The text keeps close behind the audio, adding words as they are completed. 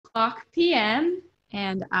o'clock p.m.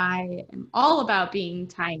 and I am all about being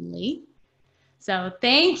timely. So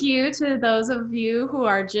thank you to those of you who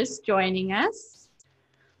are just joining us.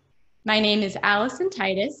 My name is Allison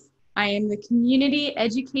Titus. I am the Community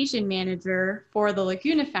Education Manager for the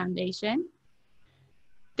Laguna Foundation.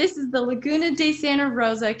 This is the Laguna de Santa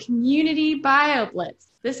Rosa Community Bioblitz.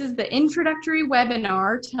 This is the introductory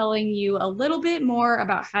webinar telling you a little bit more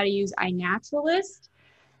about how to use iNaturalist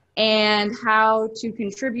and how to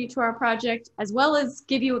contribute to our project, as well as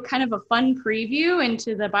give you a kind of a fun preview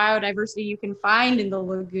into the biodiversity you can find in the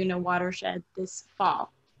Laguna watershed this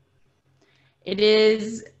fall. I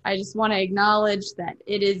just want to acknowledge that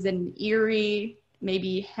it is an eerie,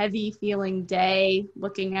 maybe heavy feeling day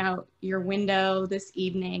looking out your window this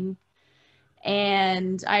evening.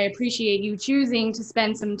 And I appreciate you choosing to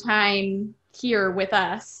spend some time here with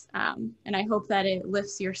us. And I hope that it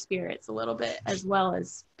lifts your spirits a little bit, as well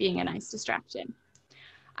as being a nice distraction.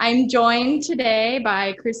 I'm joined today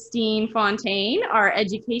by Christine Fontaine, our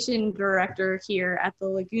Education Director here at the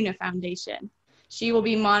Laguna Foundation. She will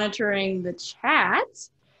be monitoring the chat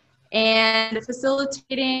and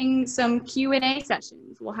facilitating some Q&A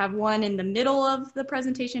sessions. We'll have one in the middle of the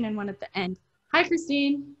presentation and one at the end. Hi,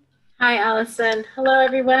 Christine. Hi, Allison. Hello,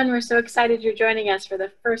 everyone. We're so excited you're joining us for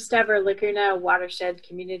the first ever Laguna Watershed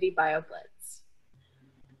Community Bioblitz.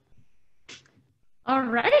 All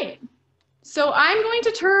right. So I'm going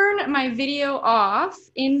to turn my video off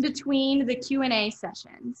in between the Q&A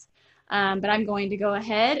sessions, but I'm going to go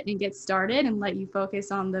ahead and get started and let you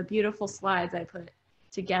focus on the beautiful slides I put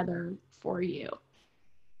together for you.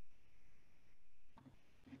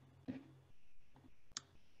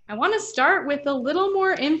 I want to start with a little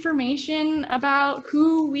more information about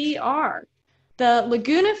who we are. The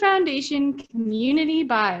Laguna Foundation Community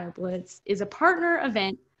Bioblitz is a partner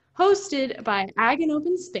event hosted by Ag and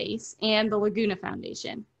Open Space and the Laguna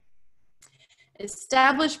Foundation.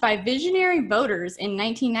 Established by visionary voters in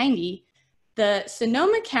 1990, the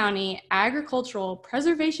Sonoma County Agricultural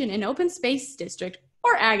Preservation and Open Space District,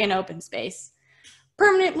 or Ag and Open Space,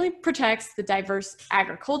 permanently protects the diverse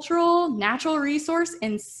agricultural, natural resource,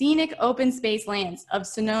 and scenic open space lands of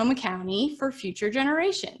Sonoma County for future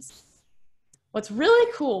generations. What's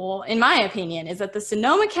really cool, in my opinion, is that the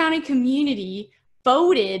Sonoma County community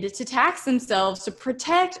voted to tax themselves to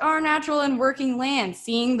protect our natural and working land,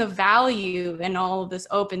 seeing the value in all of this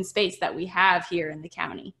open space that we have here in the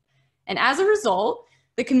county. And as a result,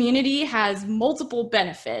 the community has multiple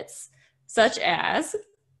benefits, such as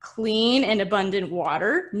clean and abundant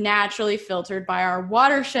water, naturally filtered by our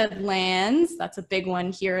watershed lands. That's a big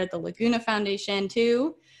one here at the Laguna Foundation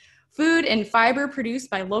too. Food and fiber produced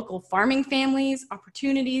by local farming families,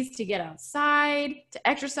 opportunities to get outside, to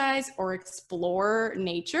exercise or explore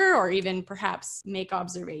nature, or even perhaps make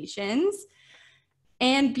observations.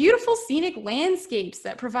 And beautiful scenic landscapes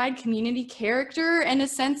that provide community character and a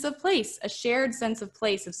sense of place, a shared sense of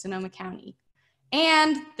place of Sonoma County.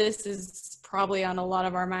 And this is probably on a lot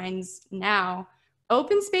of our minds now,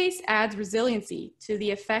 open space adds resiliency to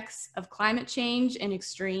the effects of climate change and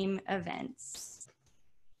extreme events.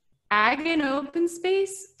 Ag and open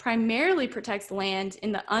space primarily protects land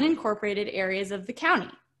in the unincorporated areas of the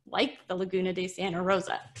county, like the Laguna de Santa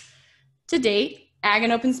Rosa. To date, Ag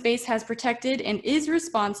and open space has protected and is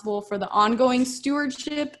responsible for the ongoing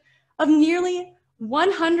stewardship of nearly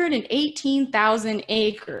 118,000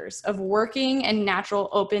 acres of working and natural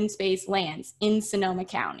open space lands in Sonoma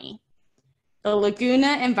County. The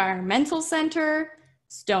Laguna Environmental Center,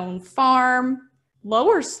 Stone Farm,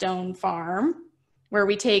 Lower Stone Farm, where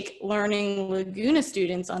we take Learning Laguna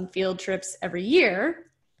students on field trips every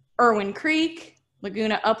year, Irwin Creek,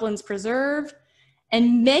 Laguna Uplands Preserve,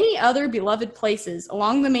 and many other beloved places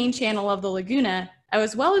along the main channel of the Laguna,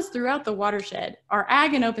 as well as throughout the watershed, are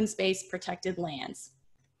ag and open space protected lands.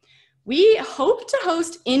 We hope to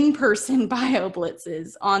host in-person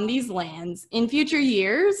bioblitzes on these lands in future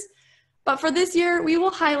years, but for this year, we will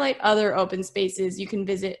highlight other open spaces you can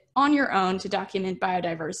visit on your own to document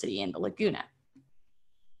biodiversity in the Laguna.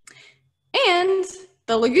 And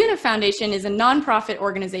the Laguna Foundation is a nonprofit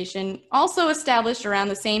organization also established around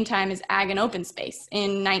the same time as Ag and Open Space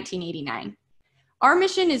in 1989. Our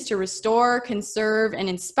mission is to restore, conserve, and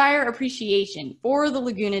inspire appreciation for the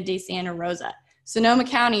Laguna de Santa Rosa, Sonoma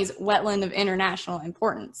County's wetland of international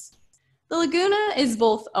importance. The Laguna is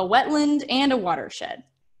both a wetland and a watershed,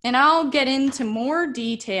 and I'll get into more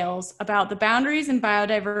details about the boundaries and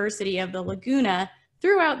biodiversity of the Laguna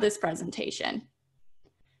throughout this presentation.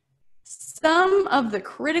 Some of the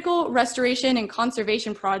critical restoration and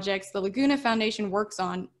conservation projects the Laguna Foundation works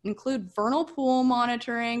on include vernal pool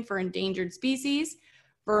monitoring for endangered species,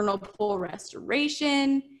 vernal pool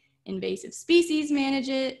restoration, invasive species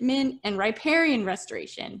management, and riparian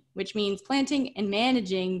restoration, which means planting and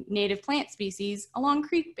managing native plant species along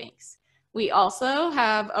creek banks. We also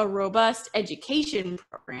have a robust education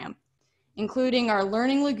program, including our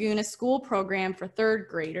Learning Laguna school program for third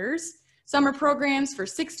graders, summer programs for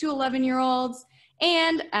 6 to 11-year-olds,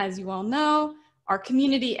 and, as you all know, our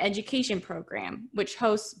community education program, which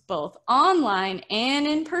hosts both online and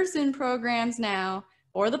in-person programs now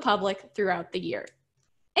for the public throughout the year.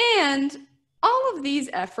 And all of these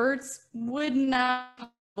efforts would not be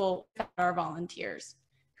possible without our volunteers,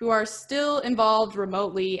 who are still involved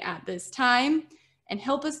remotely at this time and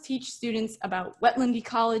help us teach students about wetland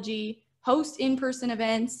ecology, host in-person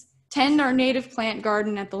events, tend our native plant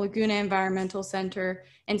garden at the Laguna Environmental Center,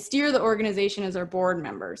 and steer the organization as our board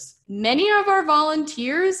members. Many of our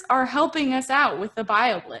volunteers are helping us out with the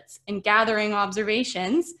Bioblitz and gathering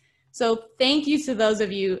observations. So thank you to those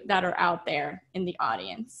of you that are out there in the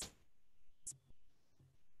audience.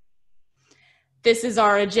 This is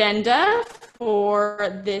our agenda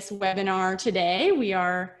for this webinar today. We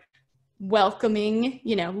are welcoming,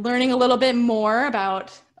 learning a little bit more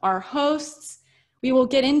about our hosts. We will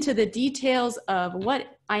get into the details of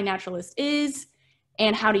what iNaturalist is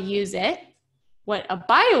and how to use it, what a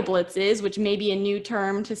Bioblitz is, which may be a new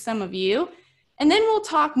term to some of you, and then we'll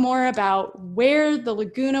talk more about where the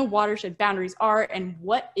Laguna watershed boundaries are and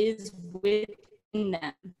what is within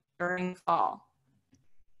them during fall.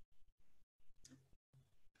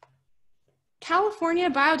 California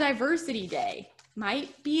Biodiversity Day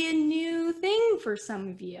might be a new thing for some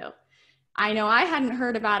of you. I know I hadn't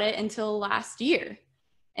heard about it until last year.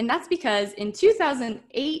 And that's because in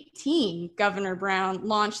 2018, Governor Brown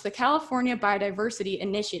launched the California Biodiversity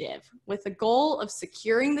Initiative with the goal of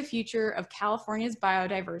securing the future of California's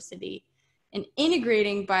biodiversity and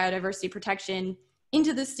integrating biodiversity protection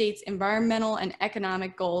into the state's environmental and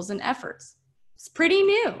economic goals and efforts. It's pretty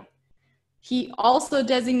new. He also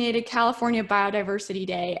designated California Biodiversity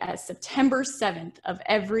Day as September 7th of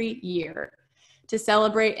every year to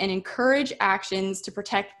celebrate and encourage actions to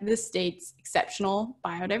protect the state's exceptional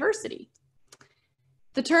biodiversity.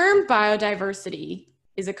 The term biodiversity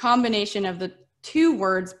is a combination of the two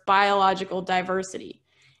words biological diversity,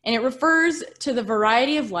 and it refers to the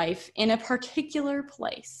variety of life in a particular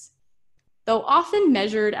place. Though often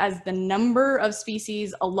measured as the number of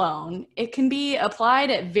species alone, it can be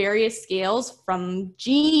applied at various scales from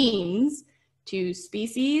genes to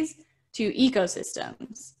species to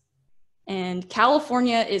ecosystems. And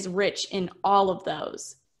California is rich in all of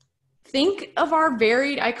those. Think of our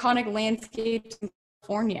varied iconic landscapes in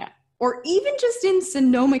California, or even just in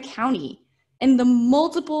Sonoma County, and the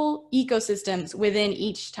multiple ecosystems within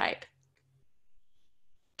each type.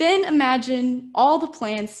 Then imagine all the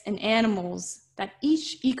plants and animals that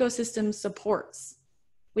each ecosystem supports,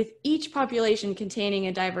 with each population containing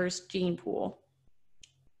a diverse gene pool.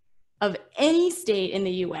 Of any state in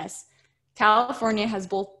the US, California has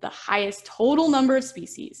both the highest total number of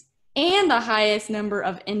species and the highest number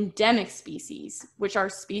of endemic species, which are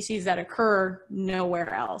species that occur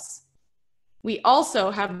nowhere else. We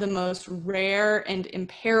also have the most rare and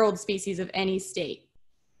imperiled species of any state,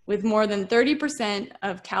 with more than 30%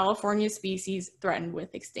 of California species threatened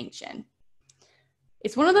with extinction.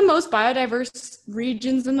 It's one of the most biodiverse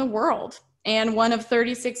regions in the world and one of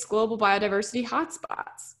 36 global biodiversity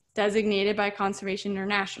hotspots designated by Conservation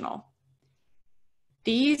International.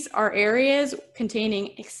 These are areas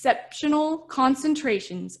containing exceptional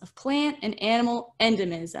concentrations of plant and animal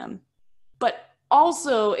endemism, but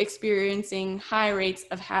also experiencing high rates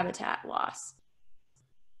of habitat loss.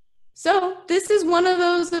 So this is one of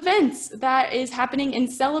those events that is happening in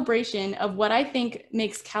celebration of what I think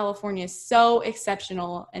makes California so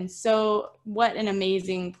exceptional and so what an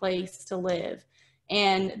amazing place to live.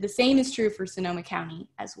 And the same is true for Sonoma County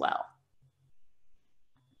as well.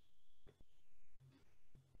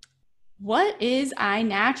 What is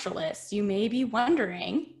iNaturalist, you may be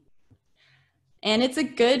wondering? And it's a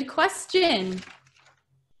good question.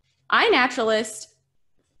 iNaturalist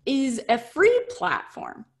is a free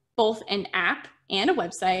platform, both an app and a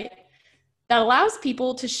website, that allows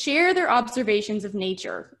people to share their observations of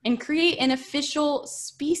nature and create an official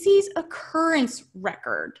species occurrence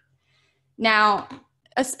record. Now,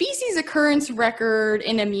 a species occurrence record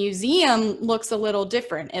in a museum looks a little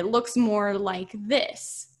different. It looks more like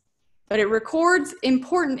this. But it records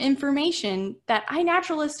important information that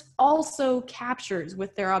iNaturalist also captures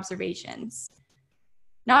with their observations.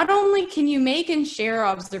 Not only can you make and share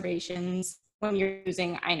observations when you're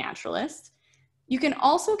using iNaturalist, you can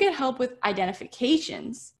also get help with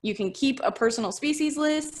identifications. You can keep a personal species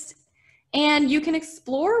list, And you can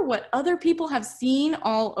explore what other people have seen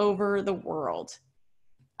all over the world.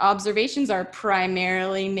 Observations are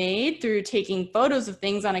primarily made through taking photos of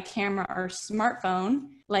things on a camera or smartphone.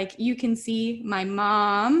 Like you can see my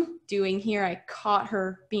mom doing here. I caught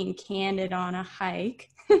her being candid on a hike.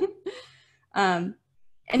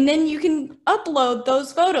 And then you can upload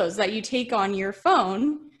those photos that you take on your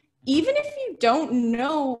phone, even if you don't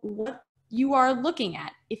know what you are looking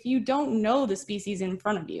at, if you don't know the species in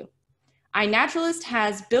front of you. iNaturalist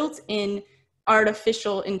has built-in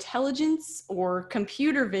artificial intelligence or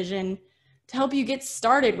computer vision to help you get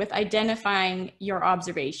started with identifying your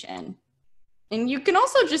observation. And you can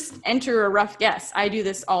also just enter a rough guess. I do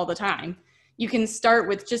this all the time. You can start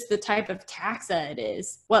with just the type of taxa it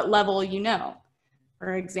is, what level you know.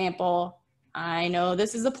 For example, I know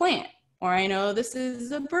this is a plant, or I know this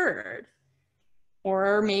is a bird,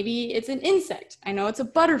 or maybe it's an insect. I know it's a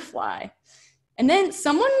butterfly. And then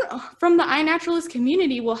someone from the iNaturalist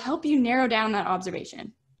community will help you narrow down that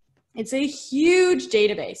observation. It's a huge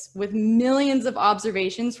database with millions of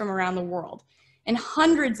observations from around the world and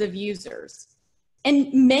hundreds of users.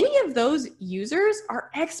 And many of those users are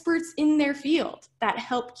experts in their field that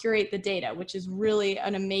help curate the data, which is really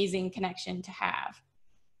an amazing connection to have.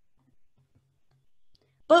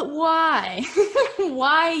 But why?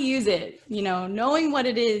 Why use it? You know, knowing what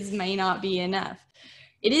it is may not be enough.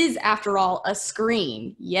 It is, after all, a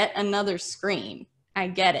screen, yet another screen. I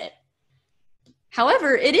get it.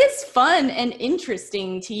 However, it is fun and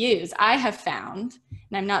interesting to use. I have found,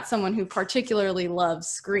 and I'm not someone who particularly loves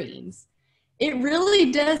screens, it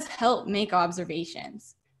really does help make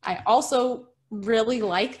observations. I also really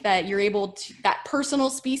like that you're able to, that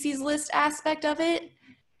personal species list aspect of it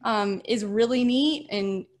is really neat,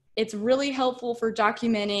 and it's really helpful for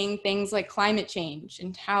documenting things like climate change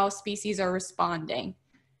and how species are responding.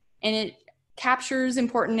 And it captures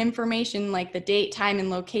important information like the date, time,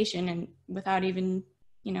 and location, and without even,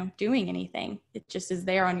 you know, doing anything. It just is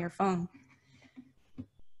there on your phone.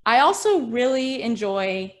 I also really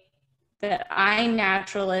enjoy that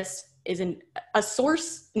iNaturalist is an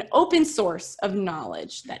open source of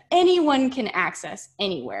knowledge that anyone can access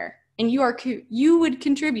anywhere. And you would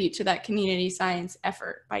contribute to that community science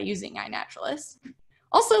effort by using iNaturalist.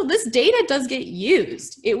 Also, this data does get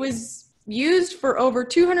used. It was used for over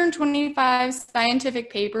 225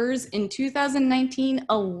 scientific papers in 2019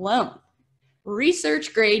 alone.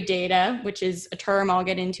 Research grade data, which is a term I'll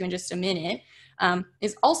get into in just a minute,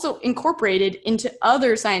 is also incorporated into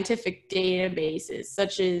other scientific databases,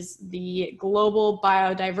 such as the Global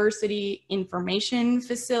Biodiversity Information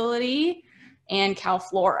Facility and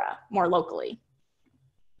CalFlora, more locally.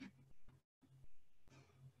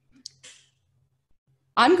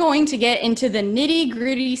 I'm going to get into the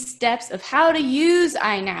nitty-gritty steps of how to use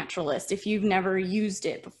iNaturalist if you've never used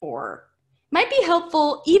it before. Might be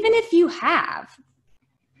helpful even if you have.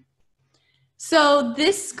 So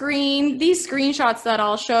these screenshots that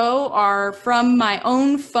I'll show are from my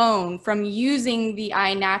own phone from using the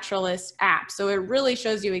iNaturalist app. So it really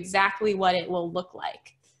shows you exactly what it will look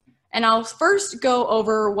like. And I'll first go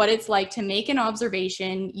over what it's like to make an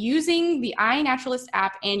observation using the iNaturalist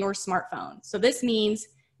app and your smartphone. So this means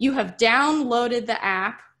you have downloaded the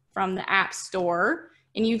app from the App Store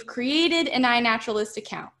and you've created an iNaturalist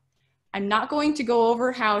account. I'm not going to go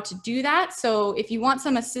over how to do that. So if you want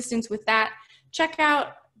some assistance with that, check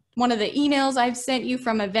out one of the emails I've sent you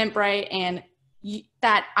from Eventbrite, and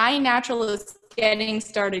that iNaturalist Getting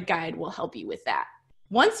Started guide will help you with that.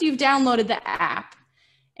 Once you've downloaded the app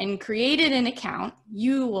and created an account,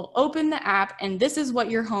 you will open the app and this is what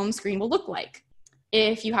your home screen will look like.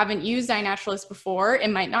 If you haven't used iNaturalist before, it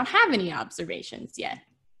might not have any observations yet.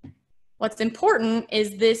 What's important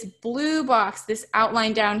is this blue box, this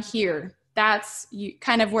outline down here. That's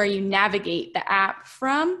kind of where you navigate the app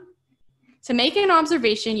from. To make an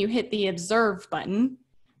observation, you hit the Observe button.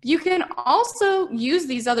 You can also use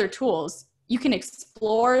these other tools. You can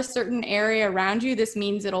explore a certain area around you. This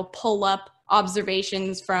means it'll pull up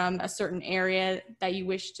observations from a certain area that you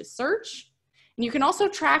wish to search. And you can also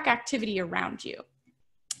track activity around you.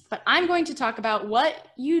 But I'm going to talk about what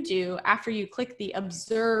you do after you click the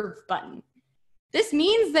Observe button. This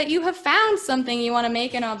means that you have found something you want to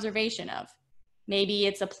make an observation of. Maybe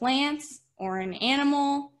it's a plant or an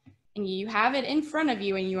animal, and you have it in front of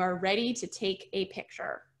you and you are ready to take a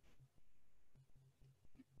picture.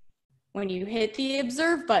 When you hit the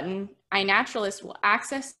Observe button, iNaturalist will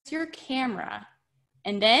access your camera,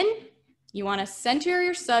 and then you want to center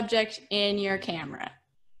your subject in your camera.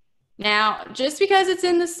 Now, just because it's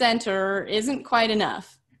in the center isn't quite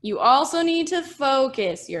enough. You also need to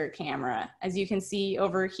focus your camera. As you can see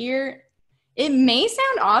over here, It may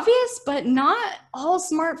sound obvious, but not all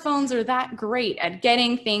smartphones are that great at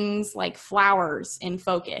getting things like flowers in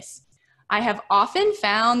focus. I have often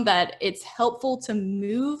found that it's helpful to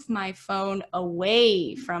move my phone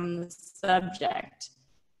away from the subject.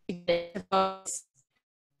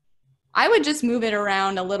 I would just move it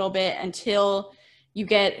around a little bit until you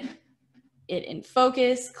get it in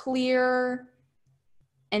focus, clear,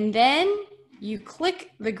 and then you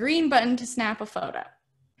click the green button to snap a photo.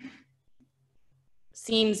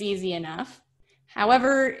 Seems easy enough.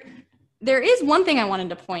 However, there is one thing I wanted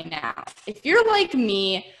to point out. If you're like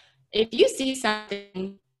me, if you see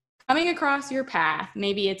something coming across your path,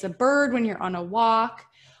 maybe it's a bird when you're on a walk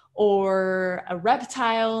or a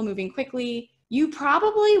reptile moving quickly, you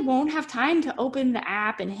probably won't have time to open the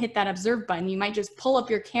app and hit that observe button. You might just pull up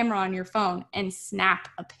your camera on your phone and snap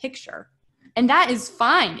a picture. And that is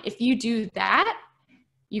fine. If you do that,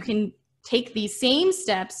 you can take these same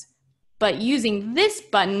steps, but using this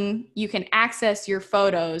button, you can access your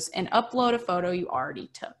photos and upload a photo you already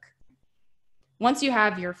took. Once you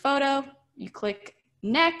have your photo, you click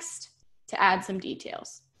Next to add some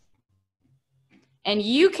details. And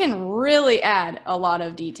you can really add a lot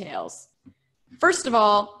of details. First of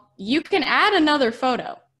all, you can add another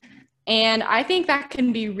photo. And I think that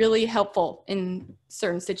can be really helpful in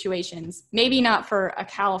certain situations. Maybe not for a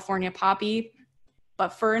California poppy, but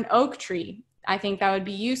for an oak tree, I think that would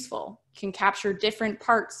be useful. You can capture different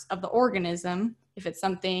parts of the organism if it's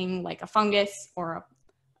something like a fungus or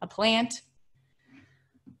a plant.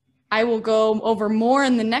 I will go over more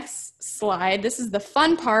in the next slide. This is the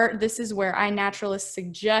fun part. This is where iNaturalist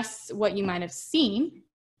suggests what you might have seen.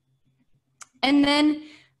 And then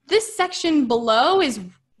this section below is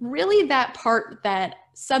really that part that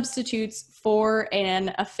substitutes for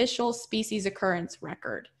an official species occurrence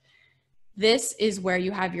record. This is where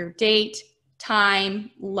you have your date,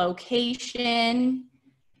 time, location,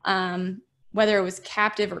 whether it was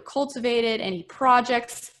captive or cultivated, any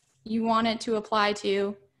projects you want it to apply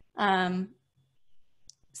to.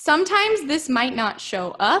 Sometimes this might not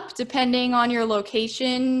show up depending on your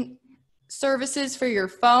location services for your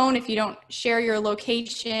phone. If you don't share your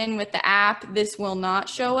location with the app, this will not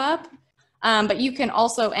show up, but you can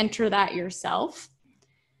also enter that yourself.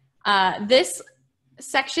 This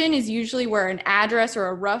section is usually where an address or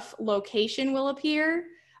a rough location will appear.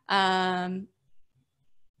 And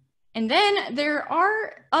then there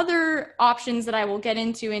are other options that I will get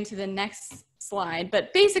into the next slide.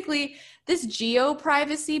 But basically, this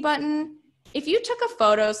geo-privacy button, if you took a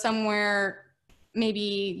photo somewhere, maybe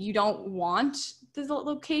you don't want the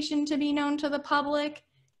location to be known to the public,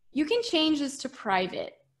 you can change this to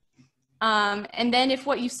private. And then if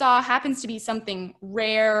what you saw happens to be something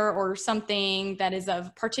rare or something that is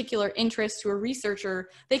of particular interest to a researcher,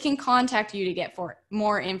 they can contact you to get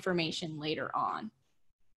more information later on.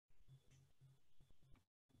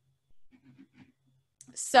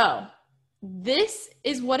 So this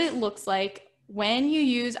is what it looks like when you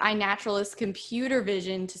use iNaturalist computer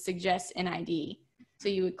vision to suggest an ID. So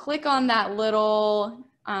you would click on that little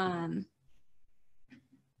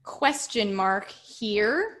question mark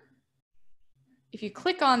here. If you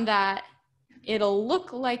click on that, it'll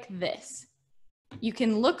look like this. You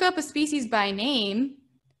can look up a species by name,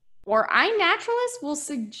 or iNaturalist will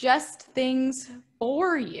suggest things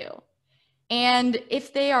for you. And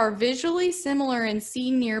if they are visually similar and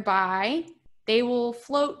seen nearby, they will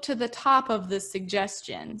float to the top of the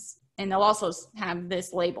suggestions. And they'll also have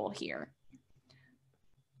this label here.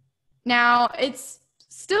 Now, it's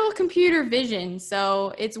still computer vision,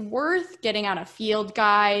 so it's worth getting out a field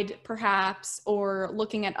guide, perhaps, or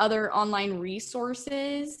looking at other online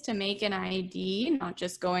resources to make an ID, not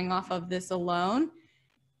just going off of this alone.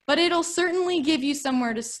 But it'll certainly give you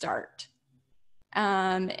somewhere to start.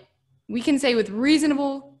 We can say with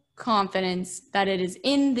reasonable confidence that it is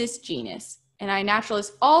in this genus. And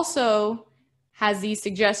iNaturalist also has these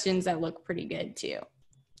suggestions that look pretty good too.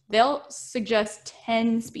 They'll suggest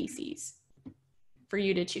 10 species for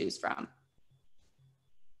you to choose from.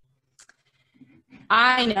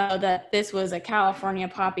 I know that this was a California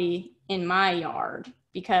poppy in my yard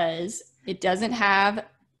because it doesn't have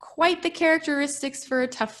quite the characteristics for a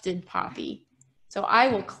tufted poppy. So I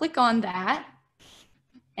will click on that,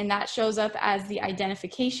 and that shows up as the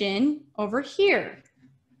identification over here,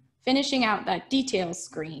 finishing out that details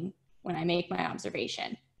screen when I make my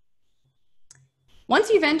observation. Once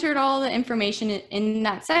you've entered all the information in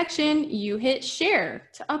that section, you hit share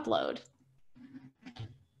to upload.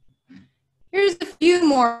 Here's a few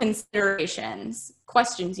more considerations,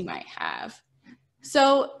 questions you might have.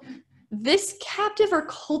 So this captive or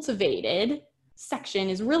cultivated section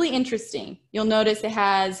is really interesting. You'll notice it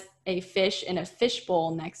has a fish in a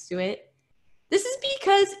fishbowl next to it. This is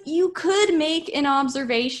because you could make an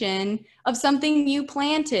observation of something you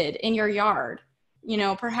planted in your yard. You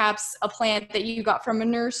know, perhaps a plant that you got from a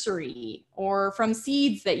nursery or from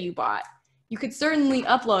seeds that you bought. You could certainly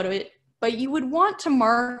upload it, but you would want to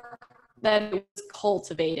mark that it was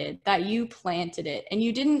cultivated, that you planted it, and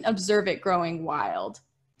you didn't observe it growing wild.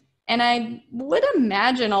 And I would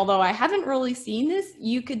imagine, although I haven't really seen this,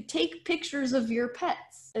 you could take pictures of your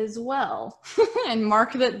pets as well and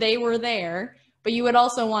mark that they were there, but you would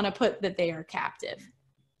also want to put that they are captive.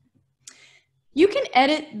 You can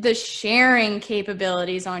edit the sharing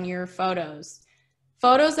capabilities on your photos.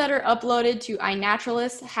 Photos that are uploaded to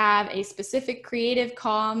iNaturalist have a specific Creative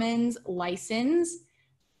Commons license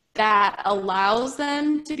that allows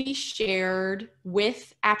them to be shared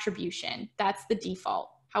with attribution. That's the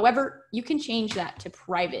default. However, you can change that to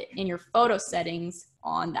private in your photo settings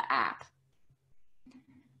on the app.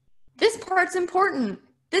 This part's important.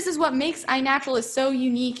 This is what makes iNaturalist so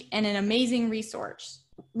unique and an amazing resource.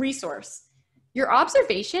 Your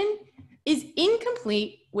observation is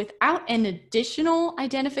incomplete without an additional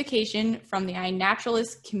identification from the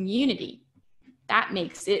iNaturalist community. That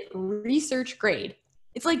makes it research grade.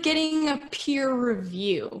 It's like getting a peer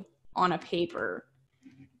review on a paper.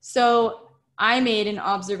 So I made an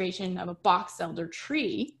observation of a box elder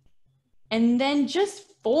tree, and then just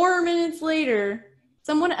 4 minutes later,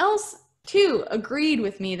 someone else too agreed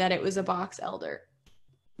with me that it was a box elder.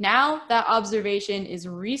 Now that observation is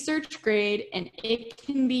research grade and it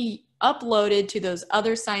can be uploaded to those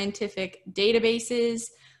other scientific databases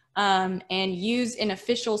and used in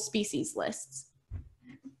official species lists.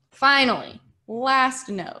 Finally, last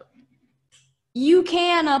note, you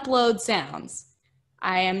can upload sounds.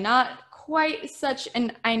 I am not quite such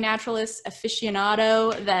an iNaturalist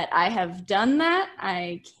aficionado that I have done that.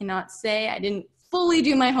 I cannot say I didn't fully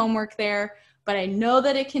do my homework there, but I know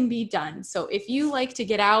that it can be done. So if you like to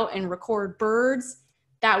get out and record birds,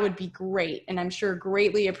 that would be great, and I'm sure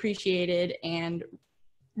greatly appreciated and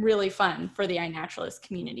really fun for the iNaturalist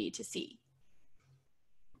community to see.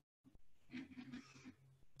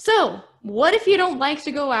 So what if you don't like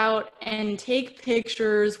to go out and take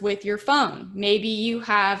pictures with your phone? Maybe you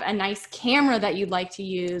have a nice camera that you'd like to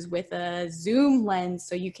use with a zoom lens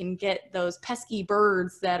so you can get those pesky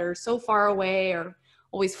birds that are so far away or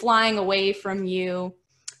always flying away from you.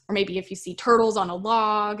 Or maybe if you see turtles on a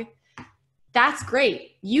log, that's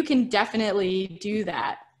great. You can definitely do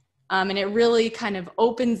that. And it really kind of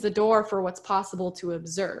opens the door for what's possible to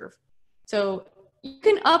observe. So you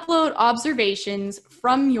can upload observations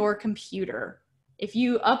from your computer. If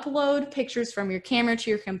you upload pictures from your camera to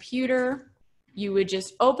your computer, you would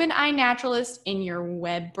just open iNaturalist in your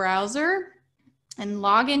web browser and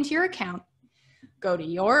log into your account, go to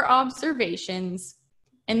your observations,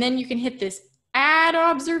 and then you can hit this add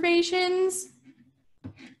observations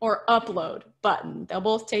or upload button. They'll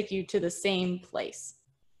both take you to the same place.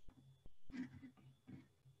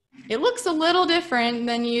 It looks a little different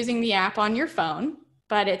than using the app on your phone,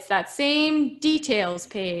 but it's that same details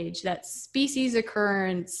page, that species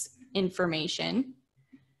occurrence information.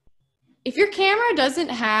 If your camera doesn't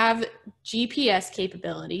have GPS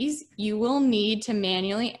capabilities, you will need to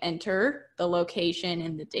manually enter the location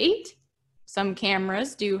and the date. Some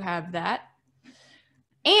cameras do have that.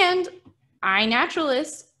 And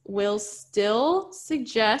iNaturalist will still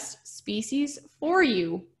suggest species for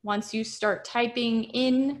you once you start typing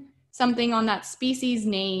in something on that species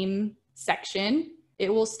name section.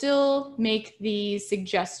 It will still make these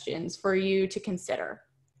suggestions for you to consider.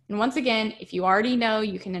 And once again, if you already know,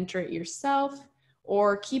 you can enter it yourself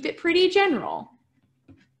or keep it pretty general.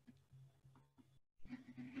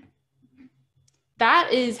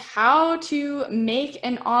 That is how to make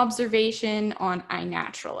an observation on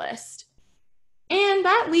iNaturalist. And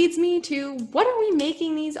that leads me to, what are we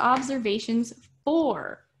making these observations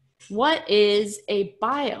for? What is a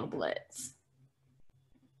Bioblitz?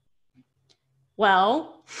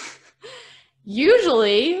 Well,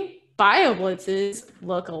 usually Bioblitzes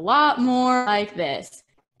look a lot more like this.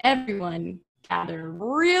 Everyone gathered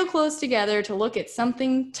real close together to look at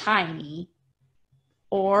something tiny,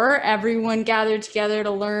 or everyone gathered together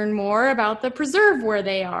to learn more about the preserve where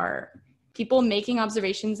they are. People making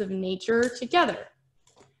observations of nature together.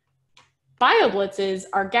 Bioblitzes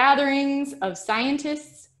are gatherings of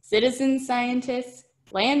scientists, citizen scientists,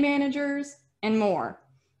 land managers, and more,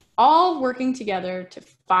 all working together to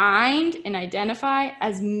find and identify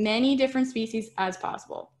as many different species as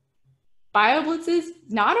possible. Bioblitzes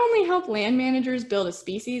not only help land managers build a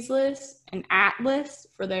species list, an atlas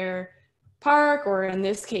for their park, or in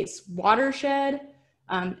this case, Watershed,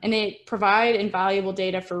 and they provide invaluable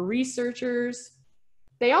data for researchers.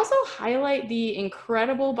 They also highlight the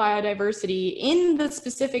incredible biodiversity in the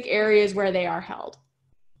specific areas where they are held.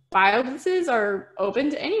 Bioblitzes are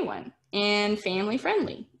open to anyone and family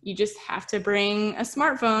friendly. You just have to bring a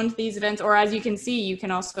smartphone to these events, or as you can see, you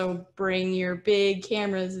can also bring your big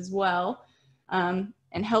cameras as well, and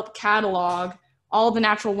help catalog all the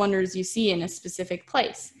natural wonders you see in a specific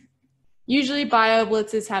place. Usually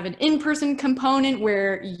Bioblitzes have an in-person component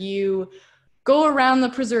where you go around the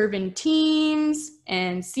preserve in teams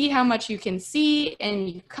and see how much you can see, and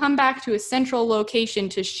you come back to a central location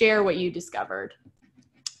to share what you discovered.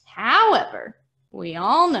 However, we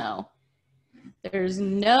all know there's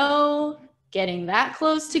no getting that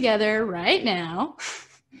close together right now,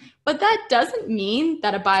 but that doesn't mean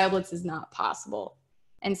that a BioBlitz is not possible.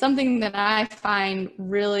 And something that I find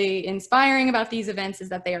really inspiring about these events is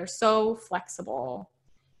that they are so flexible.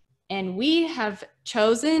 And we have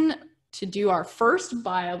chosen to do our first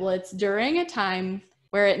BioBlitz during a time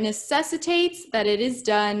where it necessitates that it is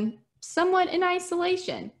done somewhat in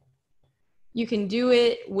isolation. You can do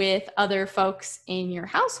it with other folks in your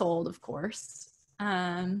household, of course.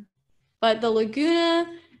 But the Laguna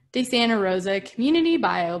de Santa Rosa Community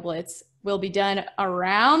Bioblitz will be done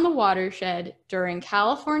around the watershed during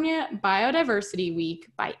California Biodiversity Week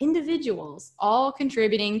by individuals, all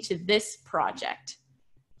contributing to this project.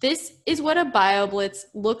 This is what a BioBlitz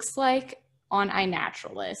looks like on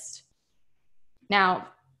iNaturalist. Now,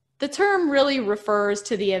 the term really refers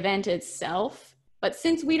to the event itself, but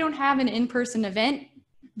since we don't have an in-person event,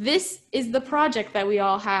 this is the project that we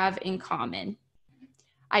all have in common.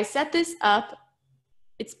 I set this up.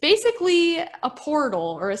 It's basically a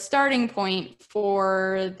portal or a starting point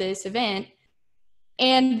for this event.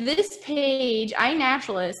 And this page,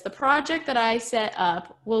 iNaturalist, the project that I set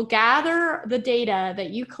up, will gather the data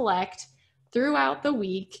that you collect throughout the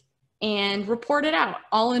week and report it out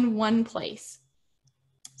all in one place.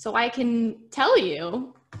 So I can tell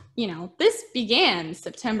you, this began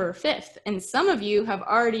September 5th, and some of you have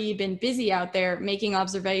already been busy out there making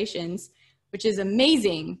observations, which is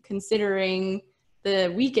amazing considering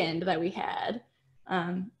the weekend that we had.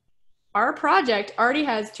 Our project already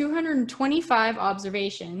has 225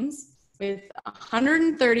 observations with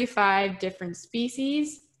 135 different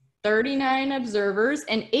species, 39 observers,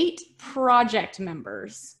 and 8 project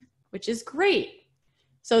members, which is great.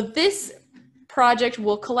 So this project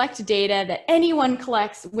will collect data that anyone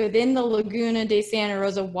collects within the Laguna de Santa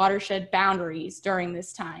Rosa watershed boundaries during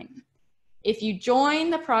this time. If you join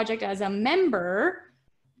the project as a member,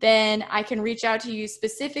 then I can reach out to you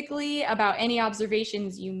specifically about any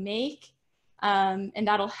observations you make, and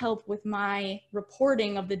that'll help with my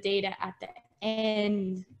reporting of the data at the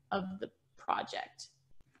end of the project.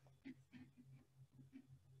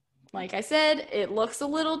 Like I said, it looks a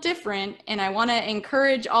little different, and I want to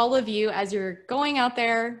encourage all of you as you're going out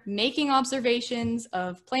there making observations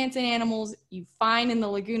of plants and animals you find in the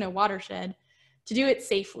Laguna watershed to do it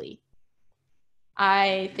safely.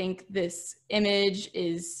 I think this image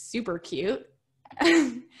is super cute.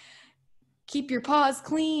 Keep your paws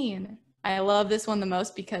clean. I love this one the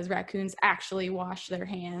most because raccoons actually wash their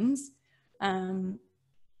hands.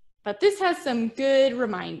 But this has some good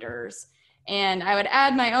reminders. And I would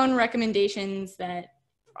add my own recommendations that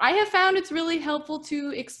I have found it's really helpful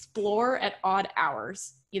to explore at odd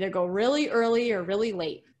hours, either go really early or really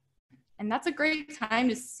late. And that's a great time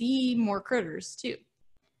to see more critters too.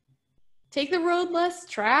 Take the road less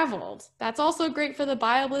traveled. That's also great for the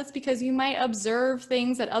BioBlitz because you might observe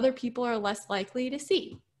things that other people are less likely to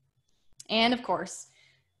see. And of course,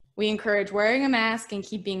 we encourage wearing a mask and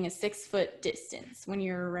keeping a 6-foot distance when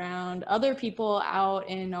you're around other people out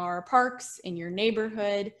in our parks, in your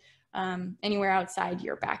neighborhood, anywhere outside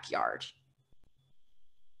your backyard.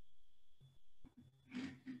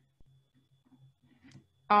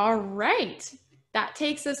 All right, that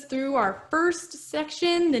takes us through our first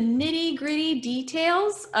section, the nitty-gritty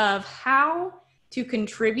details of how to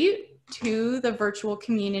contribute to the virtual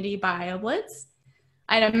community BioBlitz.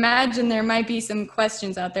 I'd imagine there might be some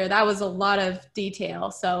questions out there. That was a lot of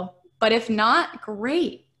detail, but if not,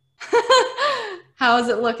 great. How does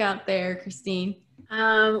it look out there, Christine?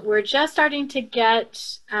 We're just starting to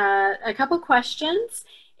get a couple questions.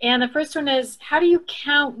 And the first one is, how do you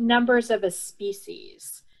count numbers of a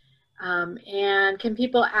species? And can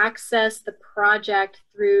people access the project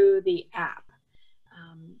through the app?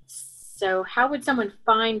 So how would someone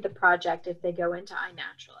find the project if they go into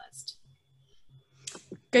iNaturalist?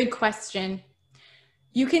 Good question.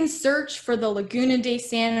 You can search for the Laguna de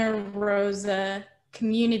Santa Rosa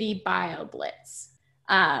Community BioBlitz.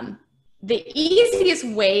 the easiest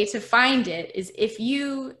way to find it is if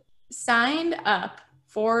you signed up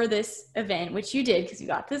for this event, which you did because you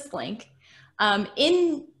got this link.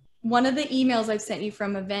 In one of the emails I've sent you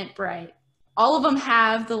from Eventbrite, all of them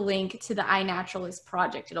have the link to the iNaturalist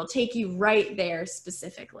project. It'll take you right there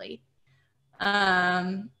specifically.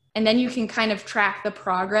 And then you can kind of track the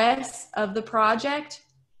progress of the project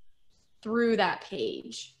through that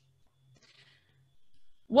page.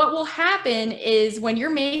 What will happen is when you're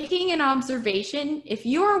making an observation, if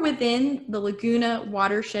you are within the Laguna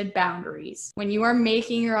watershed boundaries, when you are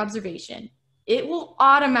making your observation, it will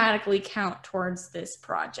automatically count towards this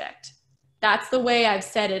project. That's the way I've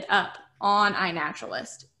set it up on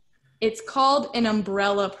iNaturalist. It's called an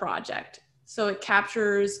umbrella project. So it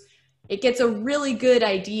gets a really good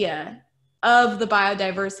idea of the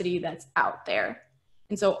biodiversity that's out there.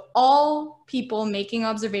 And so all people making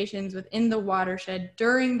observations within the watershed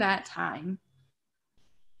during that time,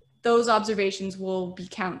 those observations will be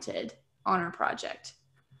counted on our project.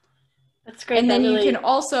 That's great. And then you can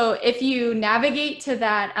also, if you navigate to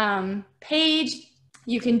that page,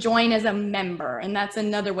 you can join as a member. And that's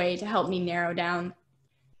another way to help me narrow down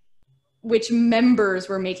which members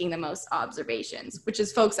were making the most observations, which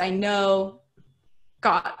is folks I know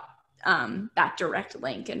got that direct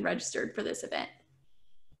link and registered for this event.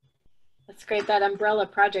 That's great. That umbrella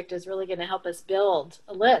project is really going to help us build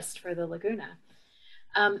a list for the Laguna.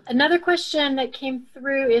 Another question that came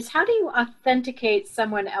through is, how do you authenticate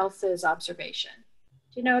someone else's observation?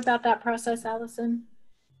 Do you know about that process, Allison?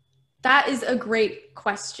 That is a great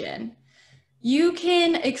question. You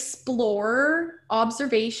can explore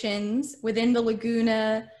observations within the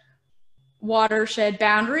Laguna watershed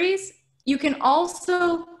boundaries. You can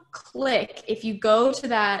also click, if you go to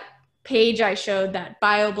that page I showed, that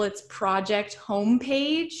Bioblitz project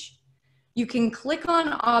homepage, you can click on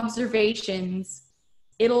observations.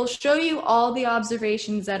 It'll show you all the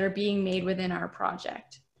observations that are being made within our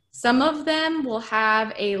project. Some of them will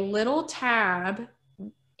have a little tab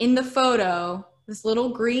in the photo, this little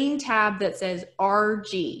green tab that says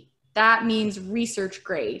RG. That means research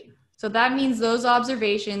grade. So that means those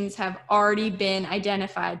observations have already been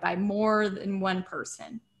identified by more than one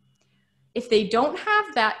person. If they don't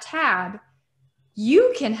have that tab,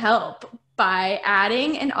 you can help by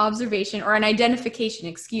adding an observation or an identification,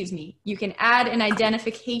 excuse me. You can add an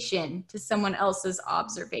identification to someone else's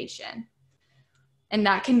observation. And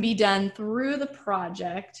that can be done through the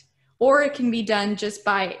project, or it can be done just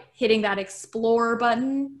by hitting that explore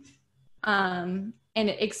button and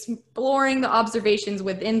exploring the observations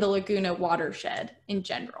within the Laguna watershed in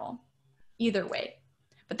general. Either way.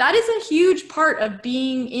 But that is a huge part of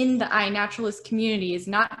being in the iNaturalist community, is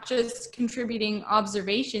not just contributing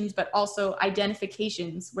observations, but also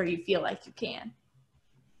identifications where you feel like you can.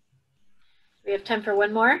 We have time for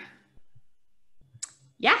one more?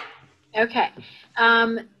 Yeah. Okay.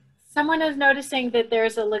 Someone is noticing that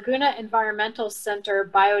there's a Laguna Environmental Center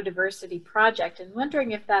biodiversity project and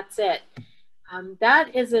wondering if that's it.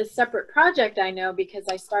 That is a separate project, I know, because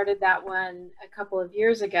I started that one a couple of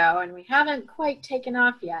years ago and we haven't quite taken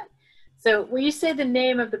off yet. So will you say the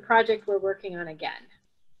name of the project we're working on again?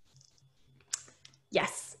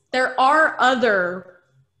 Yes, there are other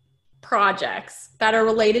projects that are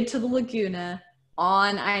related to the Laguna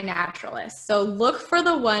on iNaturalist. So look for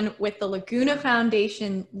the one with the Laguna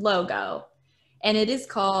Foundation logo, and it is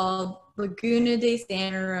called Laguna de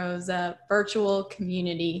Santa Rosa Virtual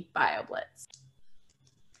Community Bioblitz.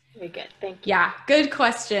 Very good, thank you. Yeah, good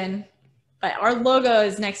question. But our logo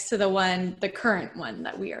is next to the current one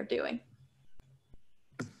that we are doing.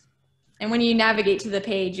 And when you navigate to the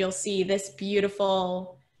page, you'll see this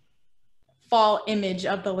beautiful fall image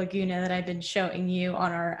of the Laguna that I've been showing you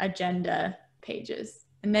on our agenda pages.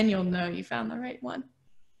 And then you'll know you found the right one.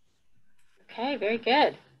 Okay, very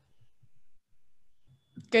good.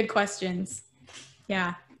 Good questions.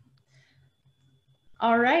 Yeah.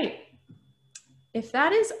 All right. If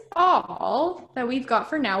that is all that we've got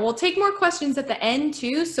for now, we'll take more questions at the end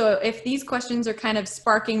too. So if these questions are kind of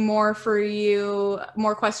sparking more for you,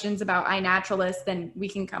 more questions about iNaturalist, then we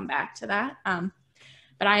can come back to that.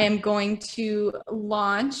 But I am going to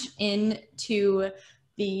launch into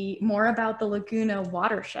more about the Laguna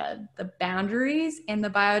watershed, the boundaries and the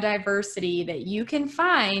biodiversity that you can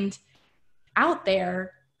find out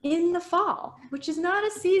there in the fall, which is not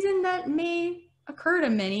a season that may occur to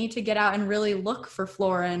many to get out and really look for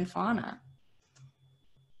flora and fauna.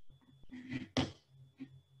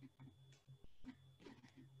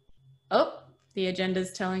 Oh, the agenda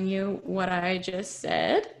is telling you what I just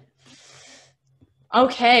said.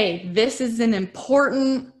 Okay, this is an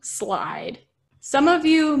important slide. Some of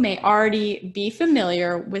you may already be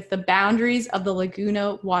familiar with the boundaries of the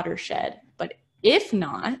Laguna watershed, but if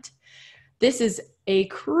not, this is a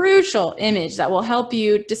crucial image that will help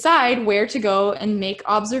you decide where to go and make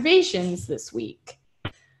observations this week.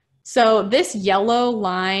 So this yellow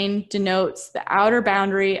line denotes the outer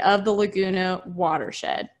boundary of the Laguna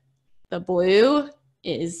watershed. The blue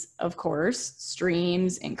is, of course,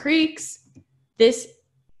 streams and creeks. This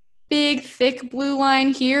big, thick blue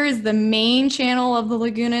line here is the main channel of the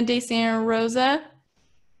Laguna de Santa Rosa.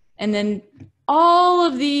 And then all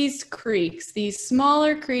of these creeks, these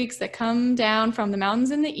smaller creeks that come down from the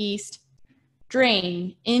mountains in the east,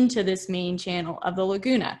 drain into this main channel of the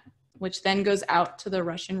Laguna, which then goes out to the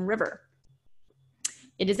Russian River.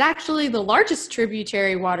 It is actually the largest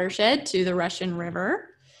tributary watershed to the Russian River.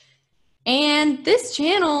 And this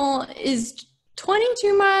channel is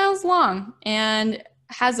 22 miles long and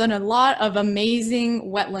has a lot of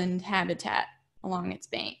amazing wetland habitat along its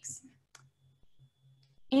banks.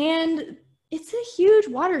 And it's a huge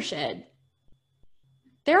watershed.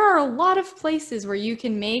 There are a lot of places where you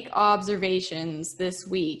can make observations this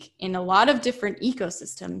week in a lot of different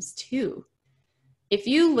ecosystems too. If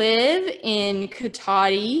you live in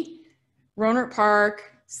Cotati, Rohnert Park,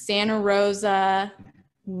 Santa Rosa,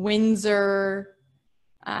 Windsor,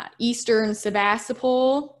 Eastern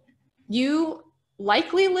Sebastopol, you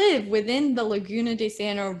likely live within the Laguna de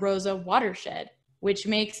Santa Rosa watershed, which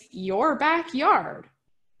makes your backyard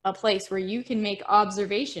a place where you can make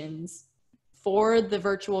observations for the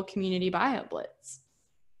virtual community Bioblitz.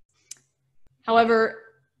 However,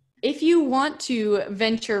 if you want to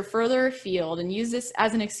venture further afield and use this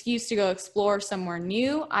as an excuse to go explore somewhere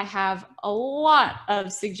new, I have a lot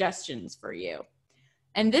of suggestions for you.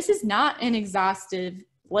 And this is not an exhaustive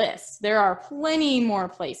list. There are plenty more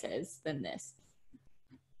places than this.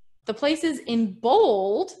 The places in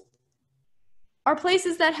bold are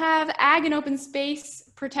places that have ag and open space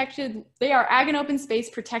protected, they are ag and open space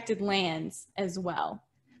protected lands as well.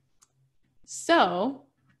 So,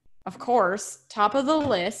 of course, top of the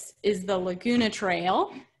list is the Laguna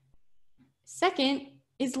Trail. Second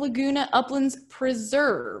is Laguna Uplands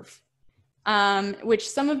Preserve, which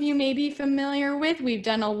some of you may be familiar with. We've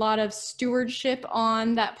done a lot of stewardship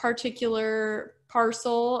on that particular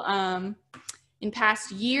parcel in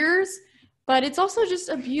past years. But it's also just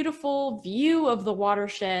a beautiful view of the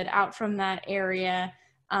watershed out from that area,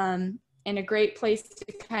 and a great place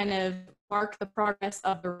to kind of mark the progress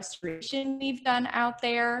of the restoration we've done out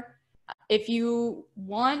there. If you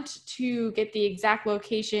want to get the exact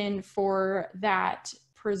location for that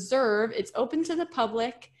preserve, it's open to the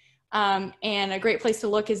public, and a great place to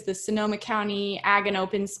look is the Sonoma County Ag and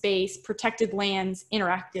Open Space Protected Lands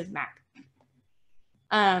Interactive Map.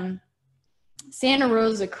 Santa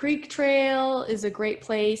Rosa Creek Trail is a great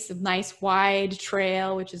place, a nice wide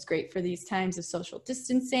trail, which is great for these times of social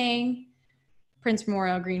distancing. Prince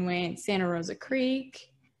Memorial Greenway and Santa Rosa Creek.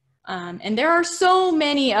 And there are so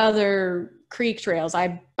many other creek trails.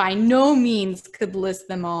 I by no means could list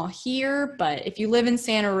them all here, but if you live in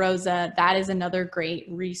Santa Rosa, that is another great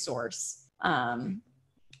resource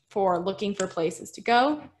for looking for places to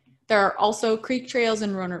go. There are also creek trails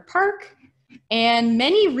in Rohnert Park, and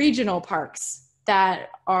many regional parks that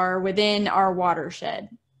are within our watershed.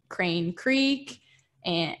 Crane Creek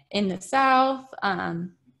and in the south,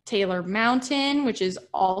 Taylor Mountain, which is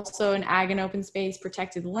also an ag and open space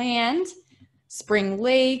protected land, Spring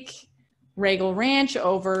Lake, Regal Ranch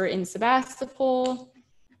over in Sebastopol,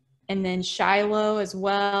 and then Shiloh as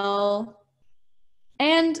well,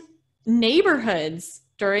 and neighborhoods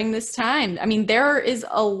during this time. I mean, there is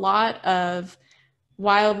a lot of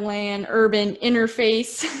wildland urban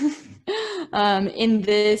interface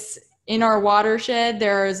in our watershed.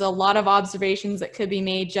 There's a lot of observations that could be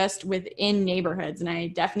made just within neighborhoods, and I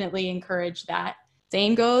definitely encourage that.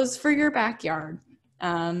 Same goes for your backyard.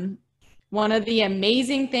 One of the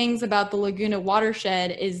amazing things about the Laguna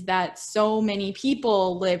watershed is that so many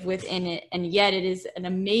people live within it, and yet it is an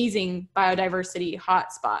amazing biodiversity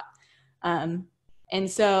hotspot. And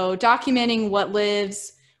so documenting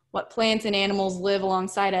what plants and animals live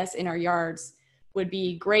alongside us in our yards would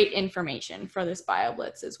be great information for this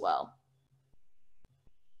Bioblitz as well.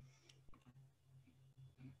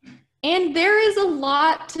 And there is a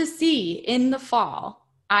lot to see in the fall.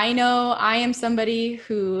 I know I am somebody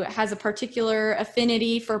who has a particular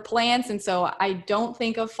affinity for plants, and so I don't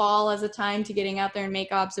think of fall as a time to getting out there and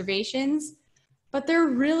make observations, but there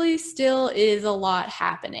really still is a lot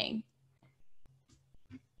happening.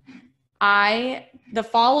 The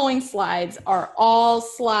following slides are all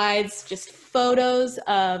slides, just photos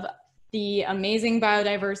of the amazing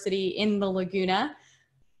biodiversity in the Laguna.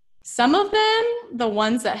 Some of them, the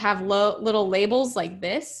ones that have little labels like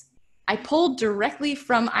this, I pulled directly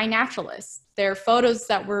from iNaturalist. They're photos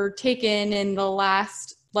that were taken in the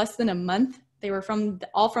last less than a month. They were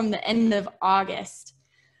all from the end of August.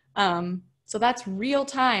 So that's real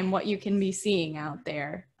time what you can be seeing out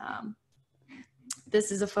there.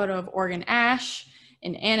 This is a photo of Oregon ash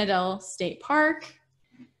in Annandale State Park.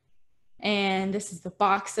 And this is the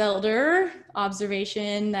box elder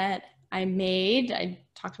observation that I made, I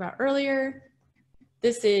talked about earlier.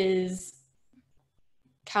 This is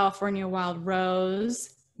California wild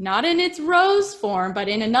rose, not in its rose form, but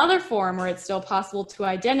in another form where it's still possible to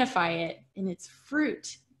identify it in its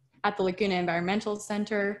fruit at the Laguna Environmental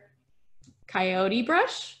Center. Coyote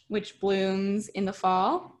brush, which blooms in the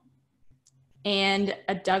fall, and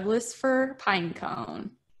a Douglas fir pine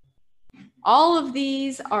cone. All of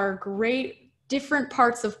these are great different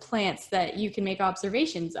parts of plants that you can make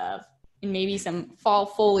observations of, and maybe some fall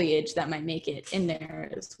foliage that might make it in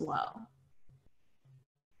there as well.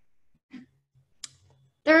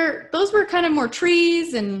 Those were kind of more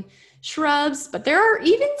trees and shrubs, but there are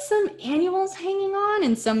even some annuals hanging on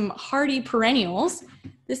and some hardy perennials.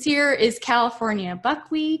 This here is California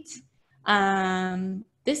buckwheat. I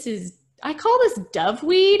call this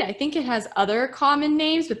doveweed. I think it has other common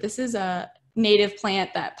names, but this is a native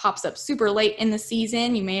plant that pops up super late in the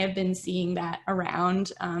season. You may have been seeing that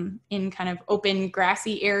around in kind of open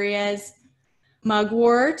grassy areas.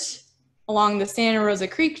 Mugwort along the Santa Rosa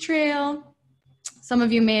Creek Trail. Some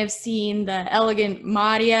of you may have seen the elegant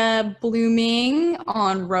Madia blooming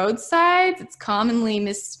on roadsides. It's commonly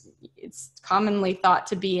thought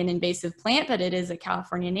to be an invasive plant, but it is a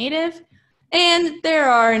California native. And there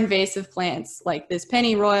are invasive plants like this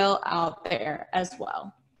pennyroyal out there as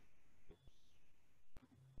well.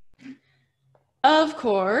 Of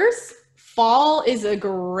course, fall is a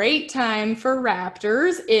great time for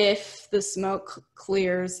raptors if the smoke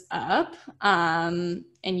clears up, and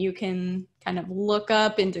you can kind of look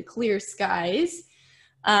up into clear skies.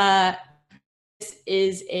 This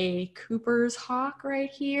is a Cooper's hawk right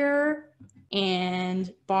here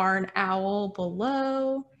and barn owl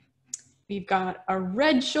below. We've got a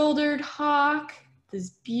red-shouldered hawk,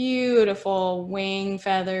 these beautiful wing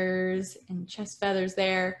feathers and chest feathers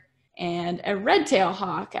there, and a red-tailed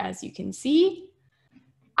hawk, as you can see.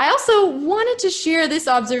 I also wanted to share this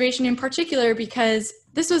observation in particular because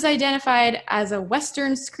this was identified as a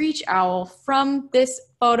western screech owl from this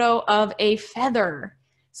photo of a feather.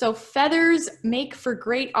 So feathers make for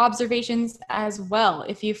great observations as well.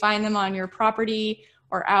 If you find them on your property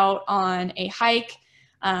or out on a hike,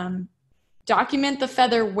 document the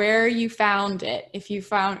feather where you found it. If you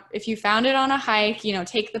found it on a hike,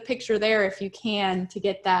 take the picture there if you can to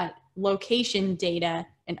get that location data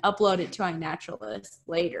and upload it to iNaturalist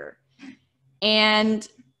later. And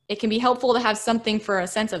it can be helpful to have something for a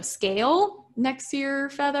sense of scale next to your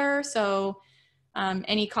feather. So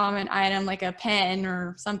any common item like a pen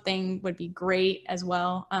or something would be great as